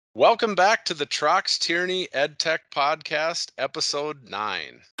Welcome back to the Trox Tierney EdTech Podcast, Episode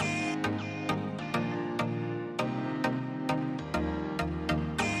 9.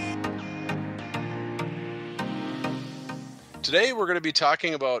 Today, we're going to be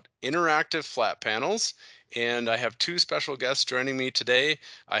talking about interactive flat panels, and I have two special guests joining me today.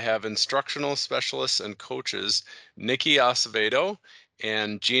 I have instructional specialists and coaches, Nikki Acevedo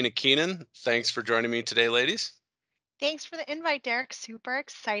and Gina Keenan. Thanks for joining me today, ladies. Thanks for the invite, Derek. Super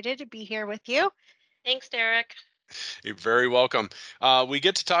excited to be here with you. Thanks, Derek. You're very welcome. We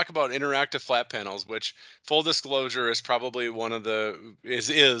get to talk about interactive flat panels, which, full disclosure, is probably one of the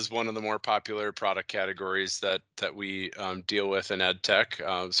more popular product categories that we deal with in ed tech.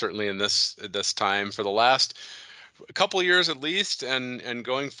 Certainly in this time for the last a couple of years at least, and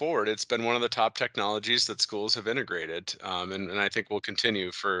going forward, it's been one of the top technologies that schools have integrated, and I think will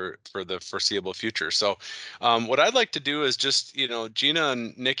continue for the foreseeable future. So, what I'd like to do is just Gina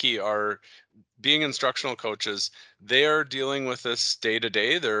and Nikki are being instructional coaches. They are dealing with this day to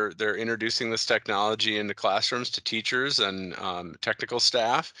day. They're introducing this technology into classrooms to teachers and technical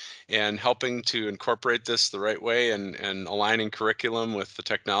staff, and helping to incorporate this the right way, and aligning curriculum with the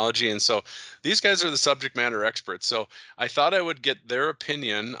technology. And so these guys are the subject matter experts. So I thought I would get their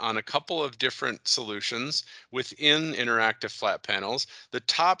opinion on a couple of different solutions within interactive flat panels. The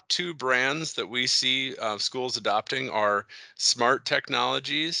top two brands that we see schools adopting are Smart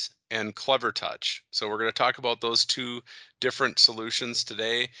Technologies and Clevertouch. So we're going to talk about those two different solutions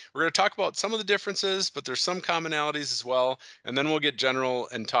today. We're going to talk about some of the differences, but there's some commonalities as well. And then we'll get general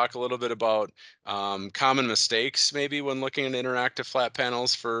and talk a little bit about common mistakes maybe when looking at interactive flat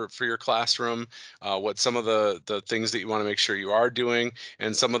panels for your classroom, what some of the things that you want to make sure you are doing,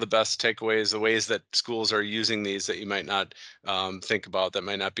 and some of the best takeaways, the ways that schools are using these that you might not think about, that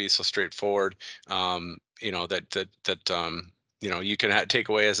might not be so straightforward. You can take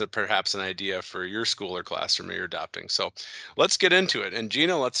away as perhaps an idea for your school or classroom you're adopting. So let's get into it. And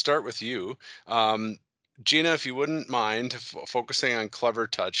Gina, let's start with you. Gina, if you wouldn't mind focusing on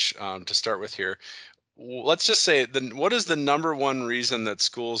Clevertouch to start with here. Let's just say, what is the number one reason that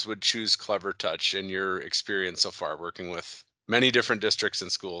schools would choose Clevertouch in your experience so far, working with many different districts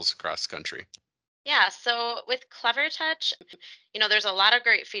and schools across the country? Yeah, so with Clevertouch, there's a lot of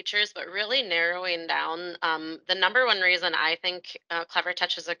great features, but really narrowing down, the number one reason I think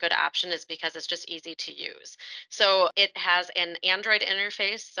Clevertouch is a good option is because it's just easy to use. So it has an Android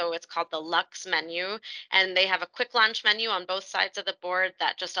interface, so it's called the Lux menu, and they have a quick launch menu on both sides of the board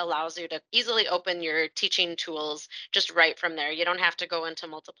that just allows you to easily open your teaching tools just right from there. You don't have to go into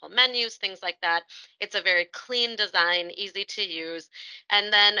multiple menus, things like that. It's a very clean design, easy to use.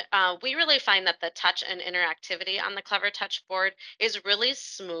 And then we really find that the touch and interactivity on the Clevertouch board is really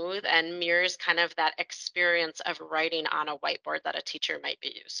smooth and mirrors kind of that experience of writing on a whiteboard that a teacher might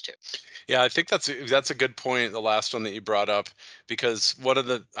be used to. Yeah, I think that's a good point, the last one that you brought up, because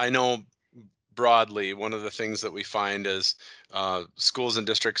I know broadly, one of the things that we find is schools and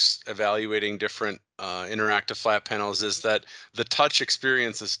districts evaluating different interactive flat panels is that the touch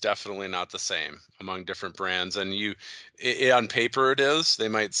experience is definitely not the same among different brands. And on paper it is. They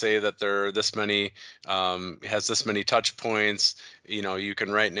might say that there are this many, has this many touch points. You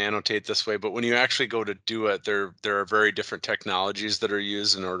can write and annotate this way, but when you actually go to do it, there are very different technologies that are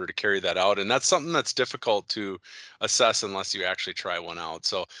used in order to carry that out, and that's something that's difficult to assess unless you actually try one out.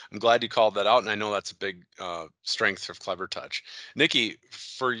 So I'm glad you called that out, and I know that's a big strength of Clevertouch. Nikki,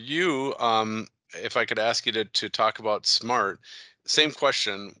 for you, if I could ask you to talk about Smart, same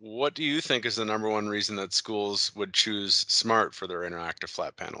question. What do you think is the number one reason that schools would choose Smart for their interactive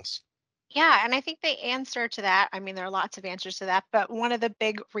flat panels? Yeah, and I think the answer to that, I mean, there are lots of answers to that, but one of the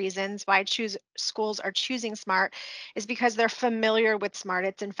big reasons why choose schools are choosing Smart is because they're familiar with Smart.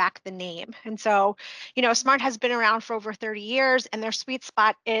 It's in fact the name. And so, Smart has been around for over 30 years, and their sweet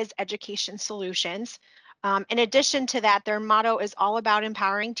spot is education solutions. In addition to that, their motto is all about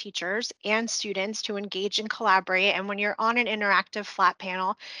empowering teachers and students to engage and collaborate. And when you're on an interactive flat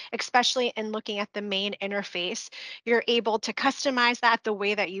panel, especially in looking at the main interface, you're able to customize that the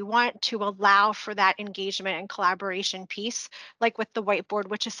way that you want to allow for that engagement and collaboration piece, like with the whiteboard,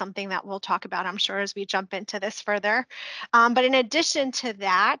 which is something that we'll talk about, I'm sure, as we jump into this further. But in addition to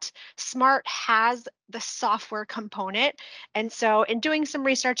that, Smart has the software component. And so, in doing some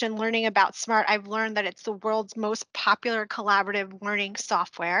research and learning about Smart, I've learned that it's the world's most popular collaborative learning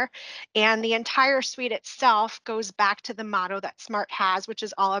software. And the entire suite itself goes back to the motto that Smart has, which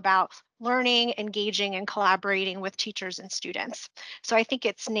is all about learning, engaging, and collaborating with teachers and students. So I think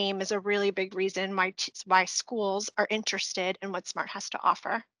its name is a really big reason why schools are interested in what Smart has to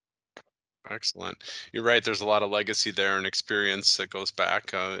offer. Excellent. You're right. There's a lot of legacy there and experience that goes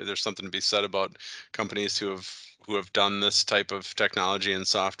back. There's something to be said about companies who have done this type of technology and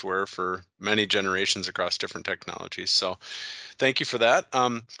software for many generations across different technologies. So, thank you for that.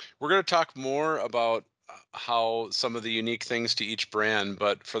 We're going to talk more about how some of the unique things to each brand.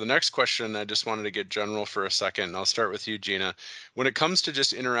 But for the next question, I just wanted to get general for a second. And I'll start with you, Gina. When it comes to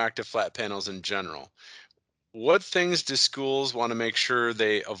just interactive flat panels in general, what things do schools want to make sure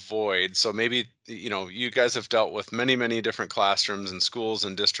they avoid? So maybe, you guys have dealt with many, many different classrooms and schools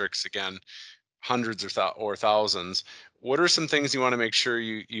and districts, again, hundreds or thousands. What are some things you want to make sure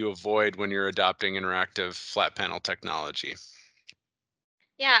you avoid when you're adopting interactive flat panel technology?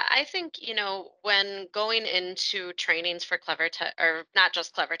 Yeah, I think, when going into trainings for Clever Touch, or not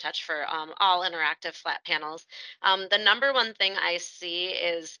just Clever Touch, for all interactive flat panels, the number one thing I see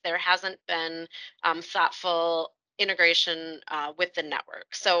is there hasn't been thoughtful integration with the network.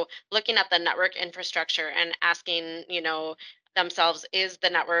 So looking at the network infrastructure and asking, themselves, is the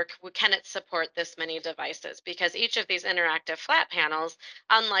network, can it support this many devices? Because each of these interactive flat panels,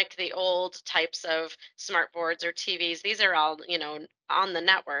 unlike the old types of smart boards or TVs, these are all, on the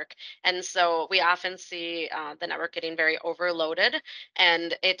network. And so we often see the network getting very overloaded,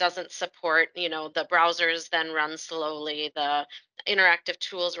 and it doesn't support, the browsers then run slowly, the interactive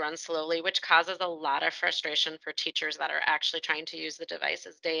tools run slowly, which causes a lot of frustration for teachers that are actually trying to use the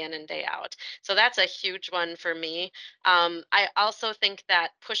devices day in and day out. So that's a huge one for me. I also think that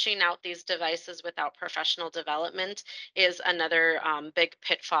pushing out these devices without professional development is another big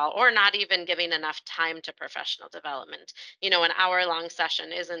pitfall, or not even giving enough time to professional development. An hour long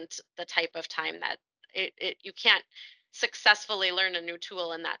session isn't the type of time that you can't successfully learn a new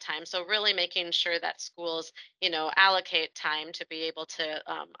tool in that time. So really making sure that schools, allocate time to be able to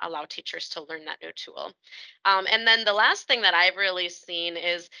allow teachers to learn that new tool. And then the last thing that I've really seen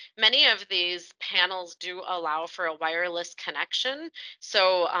is many of these panels do allow for a wireless connection.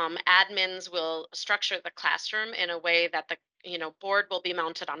 So admins will structure the classroom in a way that the board will be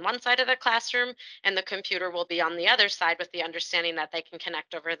mounted on one side of the classroom and the computer will be on the other side, with the understanding that they can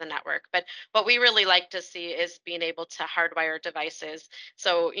connect over the network. But what we really like to see is being able to hardwire devices.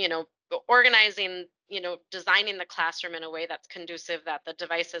 So, organizing, designing the classroom in a way that's conducive, that the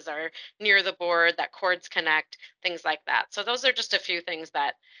devices are near the board, that cords connect, things like that. So those are just a few things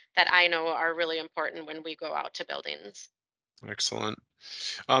that I know are really important when we go out to buildings. Excellent.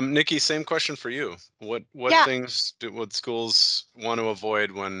 Nikki, same question for you. What Yeah, things would schools want to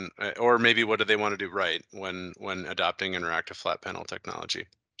avoid or maybe what do they want to do right when adopting interactive flat panel technology?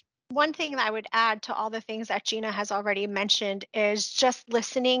 one thing that I would add to all the things that Gina has already mentioned is just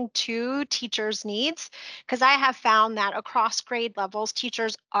listening to teachers' needs. Because I have found that across grade levels,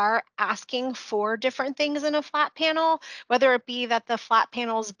 teachers are asking for different things in a flat panel, whether it be that the flat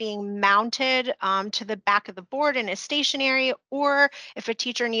panel is being mounted to the back of the board and is stationary, or if a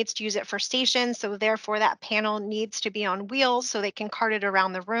teacher needs to use it for stations. So, therefore, that panel needs to be on wheels so they can cart it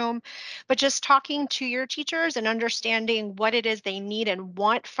around the room. But just talking to your teachers and understanding what it is they need and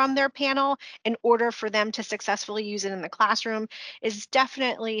want from their panel in order for them to successfully use it in the classroom is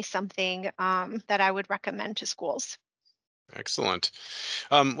definitely something that I would recommend to schools. Excellent.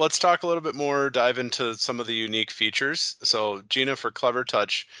 Let's talk a little bit more, dive into some of the unique features. So, Gina, for Clever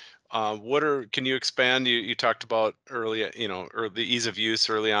Touch, can you expand? You talked about or the ease of use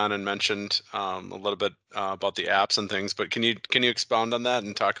early on and mentioned a little bit about the apps and things, but can you expound on that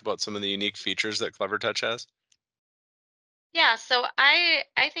and talk about some of the unique features that Clever Touch has? Yeah, so I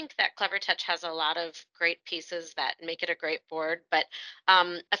think that Clever Touch has a lot of great pieces that make it a great board, but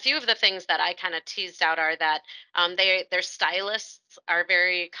a few of the things that I kind of teased out are that their stylists are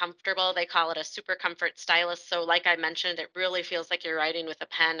very comfortable. They call it a super comfort stylus. So like I mentioned, it really feels like you're writing with a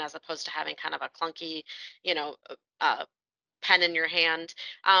pen as opposed to having kind of a clunky, you know, pen in your hand.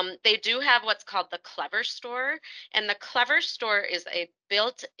 They do have what's called the Clever Store, and the Clever Store is a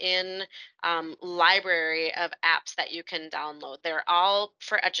built-in library of apps that you can download. They're all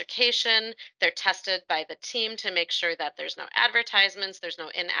for education. They're tested by the team to make sure that there's no advertisements, there's no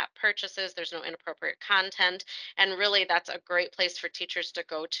in-app purchases, there's no inappropriate content, and really that's a great place for teachers to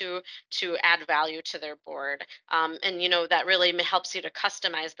go to add value to their board. And that really helps you to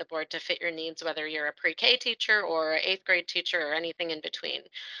customize the board to fit your needs, whether you're a pre-K teacher or eighth grade teacher or anything in between.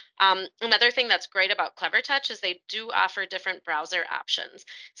 Another thing that's great about Clever Touch is they do offer different browser options.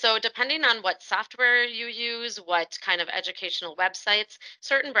 So depending on what software you use, what kind of educational websites,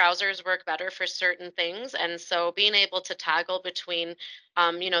 certain browsers work better for certain things. And so being able to toggle between,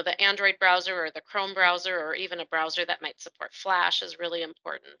 the Android browser or the Chrome browser, or even a browser that might support Flash, is really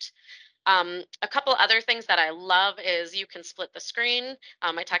important. A couple other things that I love is you can split the screen.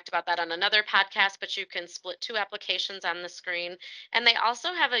 I talked about that on another podcast, but you can split two applications on the screen. And they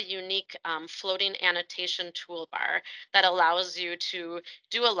also have a unique floating annotation toolbar that allows you to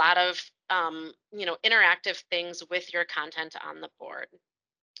do a lot of interactive things with your content on the board.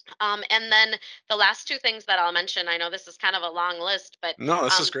 And then the last two things that I'll mention, I know this is kind of a long list, but No,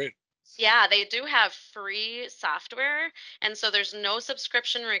 this is um, great. yeah, they do have free software, and so there's no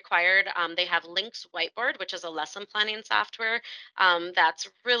subscription required. They have Lynx Whiteboard, which is a lesson planning software that's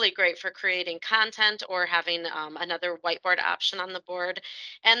really great for creating content or having another whiteboard option on the board.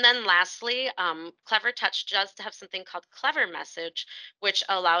 And then lastly, Clever Touch does have something called Clever Message, which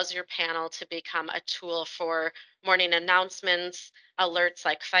allows your panel to become a tool for morning announcements, alerts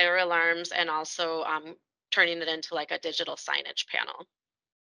like fire alarms, and also turning it into like a digital signage panel.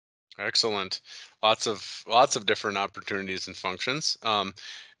 Excellent. Lots of different opportunities and functions.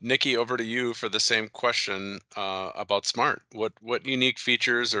 Nikki, over to you for the same question about Smart. What unique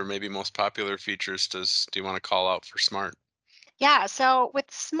features or maybe most popular features do you want to call out for Smart? Yeah, so with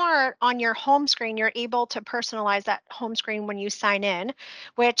Smart on your home screen, you're able to personalize that home screen when you sign in,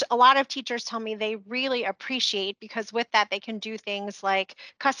 which a lot of teachers tell me they really appreciate because with that, they can do things like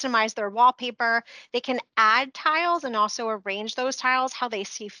customize their wallpaper. They can add tiles and also arrange those tiles how they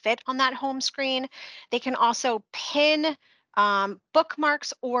see fit on that home screen. They can also pin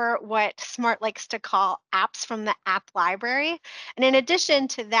bookmarks or what Smart likes to call apps from the app library. And in addition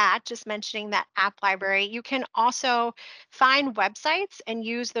to that, just mentioning that app library, you can also find websites and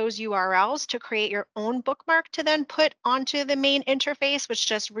use those URLs to create your own bookmark to then put onto the main interface, which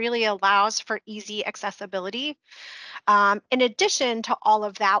just really allows for easy accessibility. In addition to all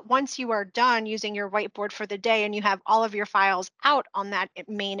of that, once you are done using your whiteboard for the day and you have all of your files out on that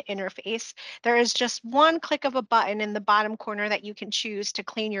main interface, there is just one click of a button in the bottom corner that you can choose to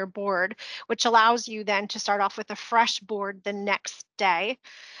clean your board, which allows you then to start off with a fresh board the next day.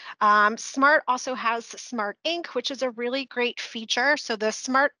 Smart also has Smart Ink, which is a really great feature. So the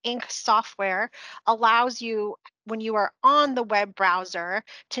Smart Ink software allows you, when you are on the web browser,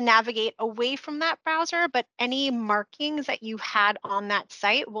 to navigate away from that browser, but any markings that you had on that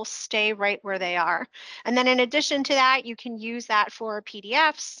site will stay right where they are. And then in addition to that, you can use that for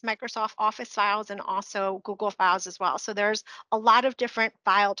PDFs, Microsoft Office files, and also Google files as well. So there's a lot of different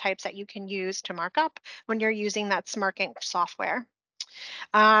file types that you can use to mark up when you're using that Smart Ink software.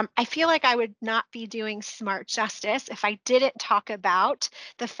 I feel like I would not be doing Smart justice if I didn't talk about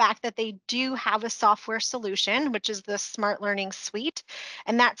the fact that they do have a software solution, which is the Smart Learning Suite.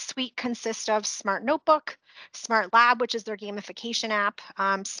 And that suite consists of Smart Notebook, Smart Lab, which is their gamification app,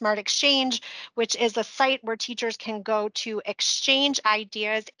 Smart Exchange, which is a site where teachers can go to exchange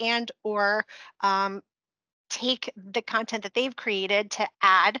ideas and or take the content that they've created to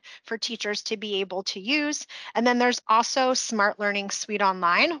add for teachers to be able to use. And then there's also Smart Learning Suite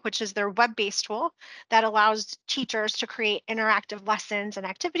Online, which is their web-based tool that allows teachers to create interactive lessons and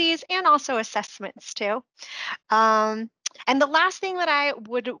activities and also assessments too. Um, and the last thing that I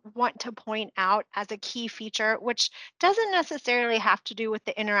would want to point out as a key feature, which doesn't necessarily have to do with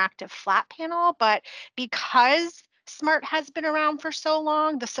the interactive flat panel, but because Smart has been around for so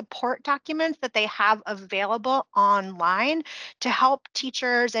long, the support documents that they have available online to help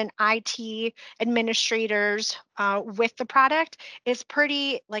teachers and IT administrators with the product is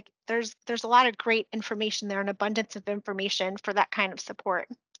pretty like there's a lot of great information there, an abundance of information for that kind of support.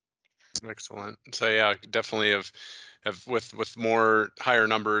 Excellent. So yeah, definitely have with more higher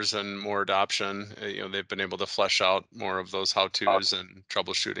numbers and more adoption, they've been able to flesh out more of those how-tos and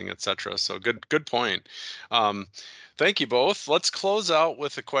troubleshooting, etc. So good point. Um, thank you both. Let's close out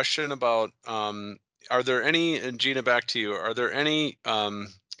with a question about are there any, and Gina, back to you, are there any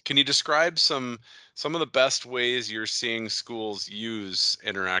can you describe some of the best ways you're seeing schools use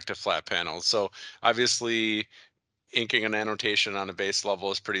interactive flat panels? So obviously inking an annotation on a base level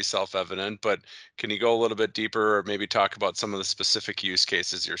is pretty self-evident, but can you go a little bit deeper or maybe talk about some of the specific use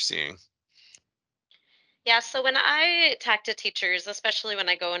cases you're seeing? Yeah, so when I talk to teachers, especially when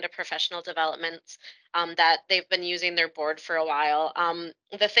I go into professional development, that they've been using their board for a while,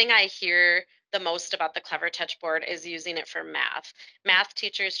 the thing I hear the most about the Clever Touch board is using it for math. Math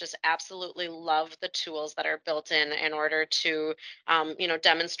teachers just absolutely love the tools that are built in order to,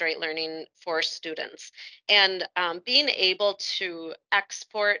 demonstrate learning for students. And being able to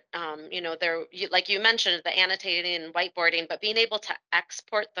export, like you mentioned, the annotating and whiteboarding, but being able to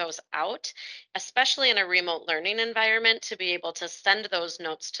export those out, especially in a remote learning environment, to be able to send those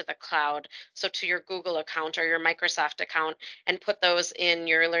notes to the cloud. So to your Google account or your Microsoft account, and put those in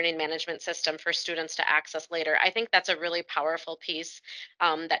your learning management system for students to access later. I think that's a really powerful piece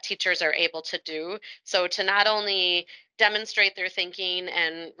that teachers are able to do. So to not only demonstrate their thinking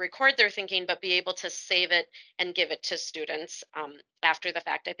and record their thinking, but be able to save it and give it to students after the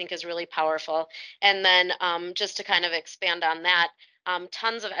fact, I think is really powerful. And then just to kind of expand on that,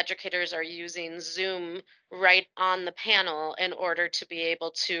 tons of educators are using Zoom right on the panel in order to be able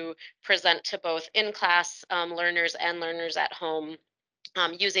to present to both in-class learners and learners at home,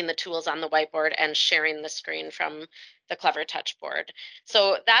 using the tools on the whiteboard and sharing the screen from the Clevertouch board.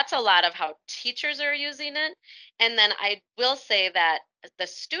 So that's a lot of how teachers are using it. And then I will say that the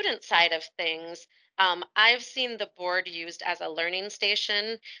student side of things, I've seen the board used as a learning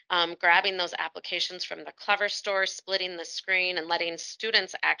station, grabbing those applications from the Clever store, splitting the screen, and letting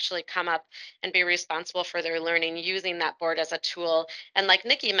students actually come up and be responsible for their learning using that board as a tool. And like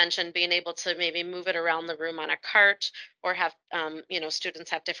Nikki mentioned, being able to maybe move it around the room on a cart, or have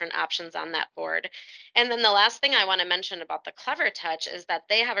students have different options on that board. And then the last thing I want to mention about the Clevertouch is that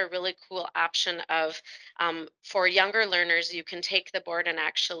they have a really cool option of, for younger learners, you can take the board and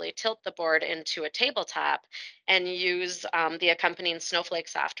actually tilt the board into a tabletop and use the accompanying Snowflake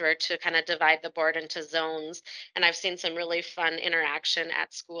software to kind of divide the board into zones. And I've seen some really fun interaction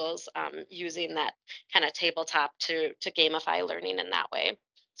at schools using that kind of tabletop to gamify learning in that way.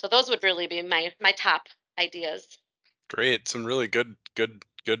 So those would really be my top ideas. Great. Some really good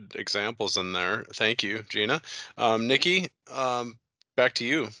examples in there. Thank you, Gina. Nikki, back to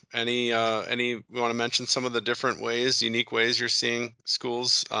you. Any you want to mention some of the different ways, unique ways you're seeing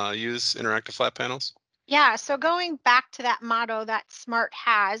schools use interactive flat panels? Yeah, so going back to that motto that SMART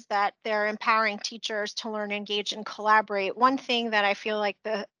has, that they're empowering teachers to learn, engage, and collaborate. One thing that I feel like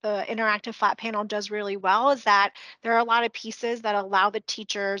the interactive flat panel does really well is that there are a lot of pieces that allow the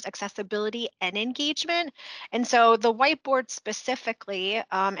teachers accessibility and engagement. And so the whiteboard specifically,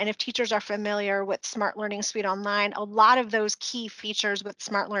 and if teachers are familiar with Smart Learning Suite Online, a lot of those key features with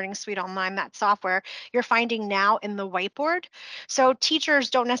Smart Learning Suite Online, that software, you're finding now in the whiteboard. So teachers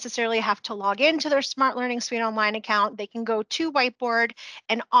don't necessarily have to log into their Smart Learning Suite Online account. They can go to Whiteboard,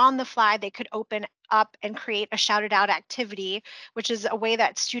 and on the fly, they could open up and create a shouted out activity, which is a way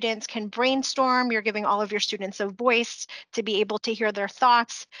that students can brainstorm. You're giving all of your students a voice to be able to hear their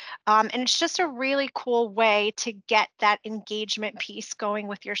thoughts. And it's just a really cool way to get that engagement piece going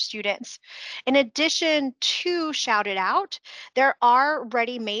with your students. In addition to Shout It Out, there are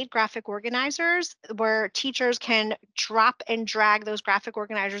ready-made graphic organizers where teachers can drop and drag those graphic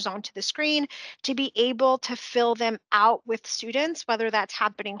organizers onto the screen to be able to fill them out with students, whether that's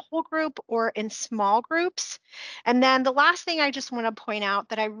happening whole group or in small groups. And then the last thing I just want to point out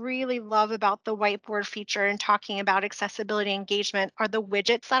that I really love about the whiteboard feature and talking about accessibility engagement are the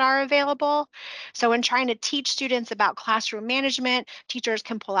widgets that are available. So in trying to teach students about classroom management, teachers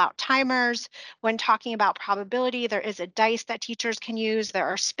can pull out timers. When talking about probability, there is a dice that teachers can use. There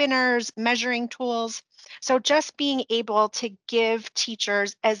are spinners, measuring tools. So just being able to give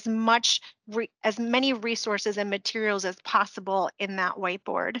teachers as many resources and materials as possible in that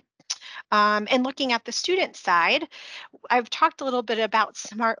whiteboard. And looking at the student side, I've talked a little bit about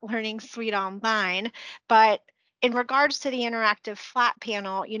Smart Learning Suite Online, but in regards to the interactive flat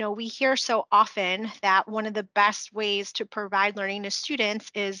panel, we hear so often that one of the best ways to provide learning to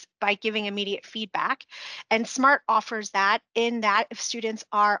students is by giving immediate feedback. And SMART offers that, in that if students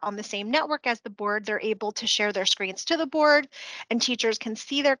are on the same network as the board, they're able to share their screens to the board, and teachers can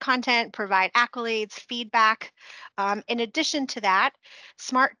see their content, provide accolades, feedback. In addition to that,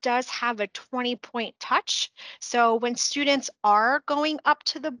 SMART does have a 20-point touch. So when students are going up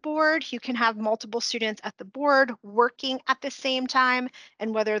to the board, you can have multiple students at the board working at the same time.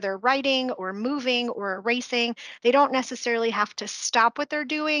 And whether they're writing or moving or erasing, they don't necessarily have to stop what they're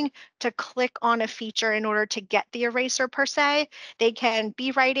doing to click on a feature in order to get the eraser per se. They can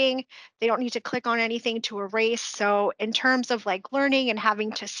be writing, they don't need to click on anything to erase. So in terms of like learning and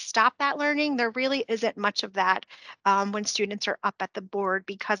having to stop that learning, there really isn't much of that when students are up at the board,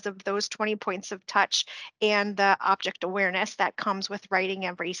 because of those 20 points of touch and the object awareness that comes with writing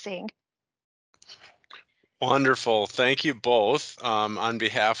and racing. Wonderful. Thank you both. On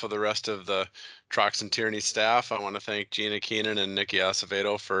behalf of the rest of the Trox and Tierney staff, I want to thank Gina Keenan and Nikki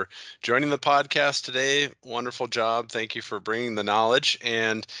Acevedo for joining the podcast today. Wonderful job. Thank you for bringing the knowledge.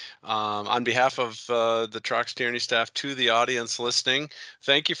 And on behalf of the Trox Tierney staff to the audience listening,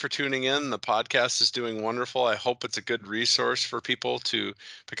 thank you for tuning in. The podcast is doing wonderful. I hope it's a good resource for people to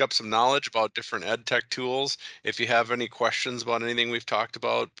pick up some knowledge about different ed tech tools. If you have any questions about anything we've talked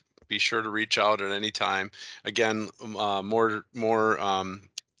about, be sure to reach out at any time. Again, more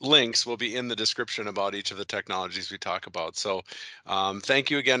links will be in the description about each of the technologies we talk about. So thank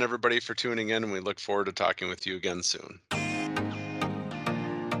you again, everybody, for tuning in, and we look forward to talking with you again soon.